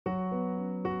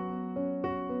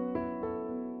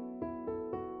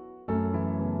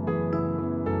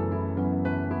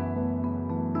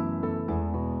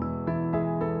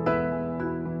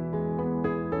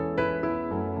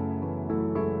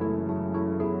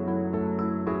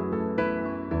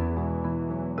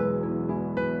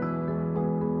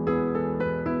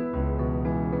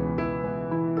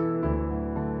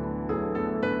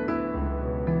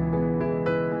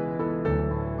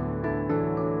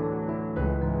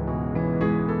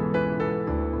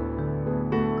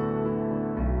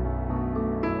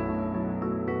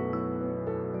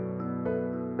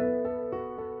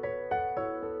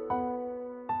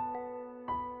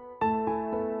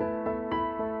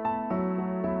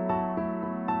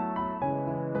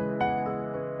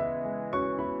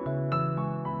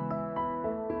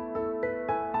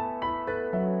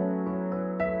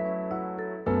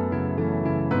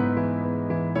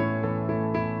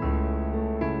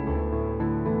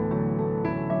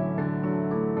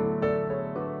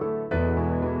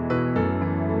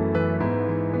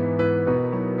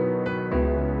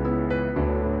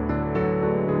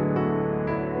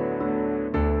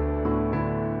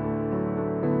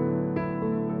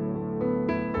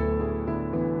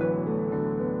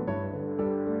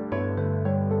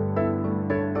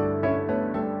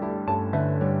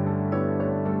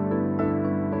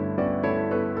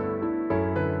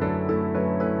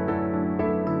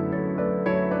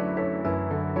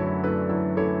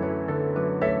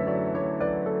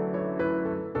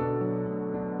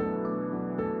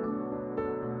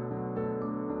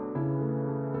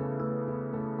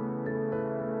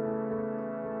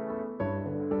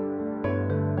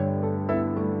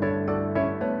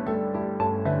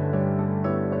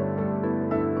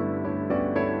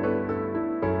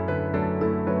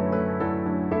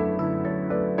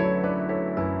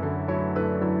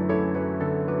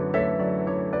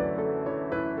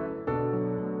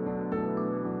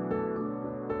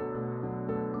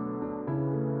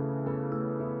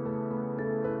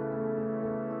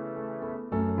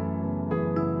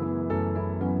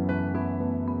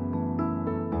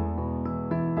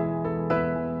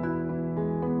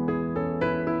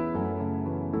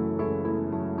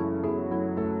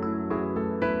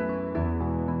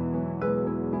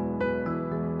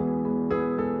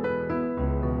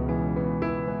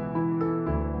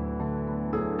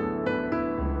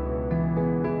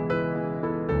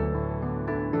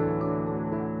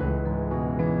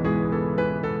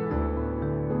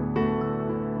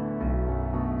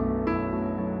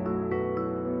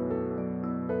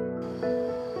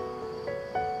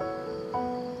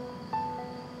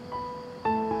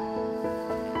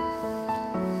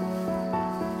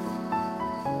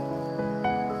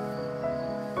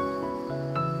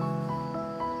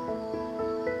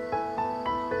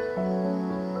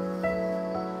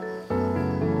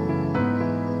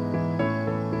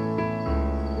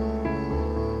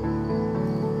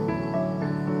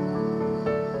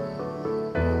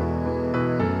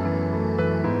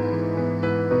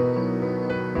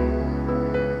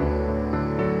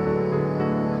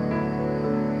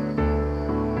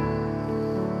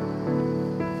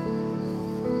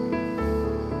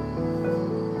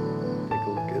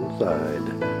side.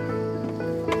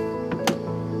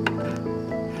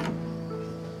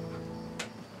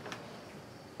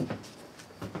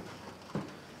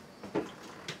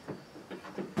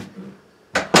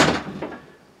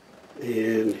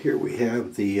 And here we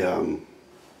have the, just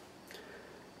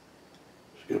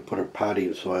going to put our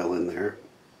potting soil in there.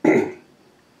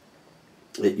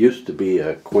 It used to be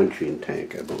a quenching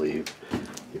tank, I believe.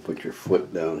 You put your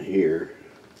foot down here.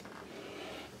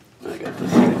 I got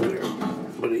this thing there,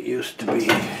 but it used to be.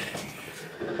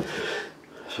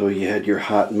 So you had your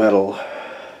hot metal,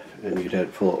 and you'd have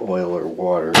it full of oil or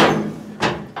water.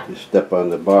 You step on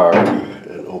the bar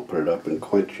and open it up and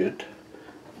quench it.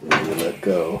 And then you let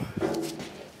go.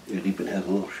 It even has a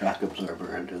little shock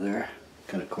absorber under there.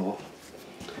 Kind of cool.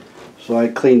 So I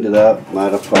cleaned it up,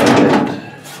 modified it.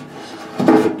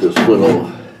 Put this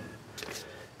little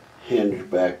hinge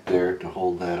back there to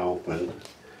hold that open.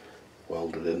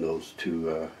 Welded in those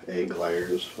two angle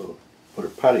irons. So put her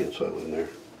potting soil in there.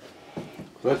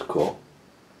 So that's cool.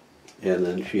 And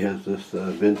then she has this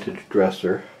vintage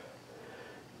dresser,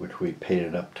 which we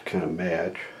painted up to kind of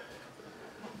match.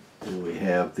 And we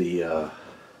have the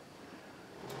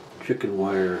chicken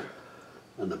wire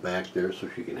on the back there so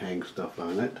she can hang stuff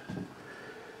on it.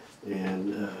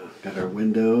 And got our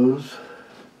windows,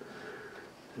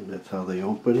 and that's how they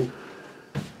open.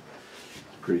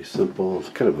 Pretty simple. It's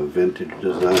kind of a vintage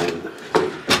design.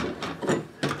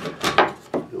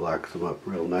 It locks them up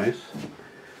real nice.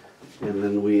 And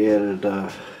then we added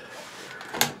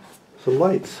some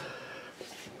lights.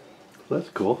 So that's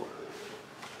cool.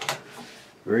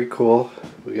 Very cool.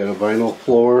 We got a vinyl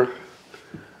floor.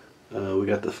 We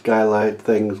got the skylight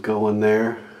things going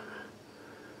there.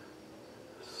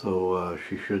 So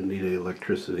she shouldn't need any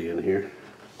electricity in here.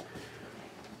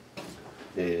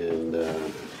 And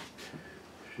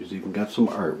she's even got some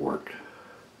artwork.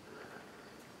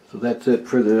 So that's it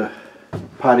for the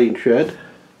potting shed.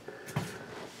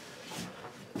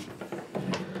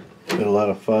 Been a lot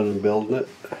of fun building it.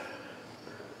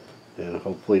 And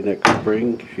hopefully next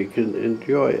spring she can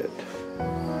enjoy it.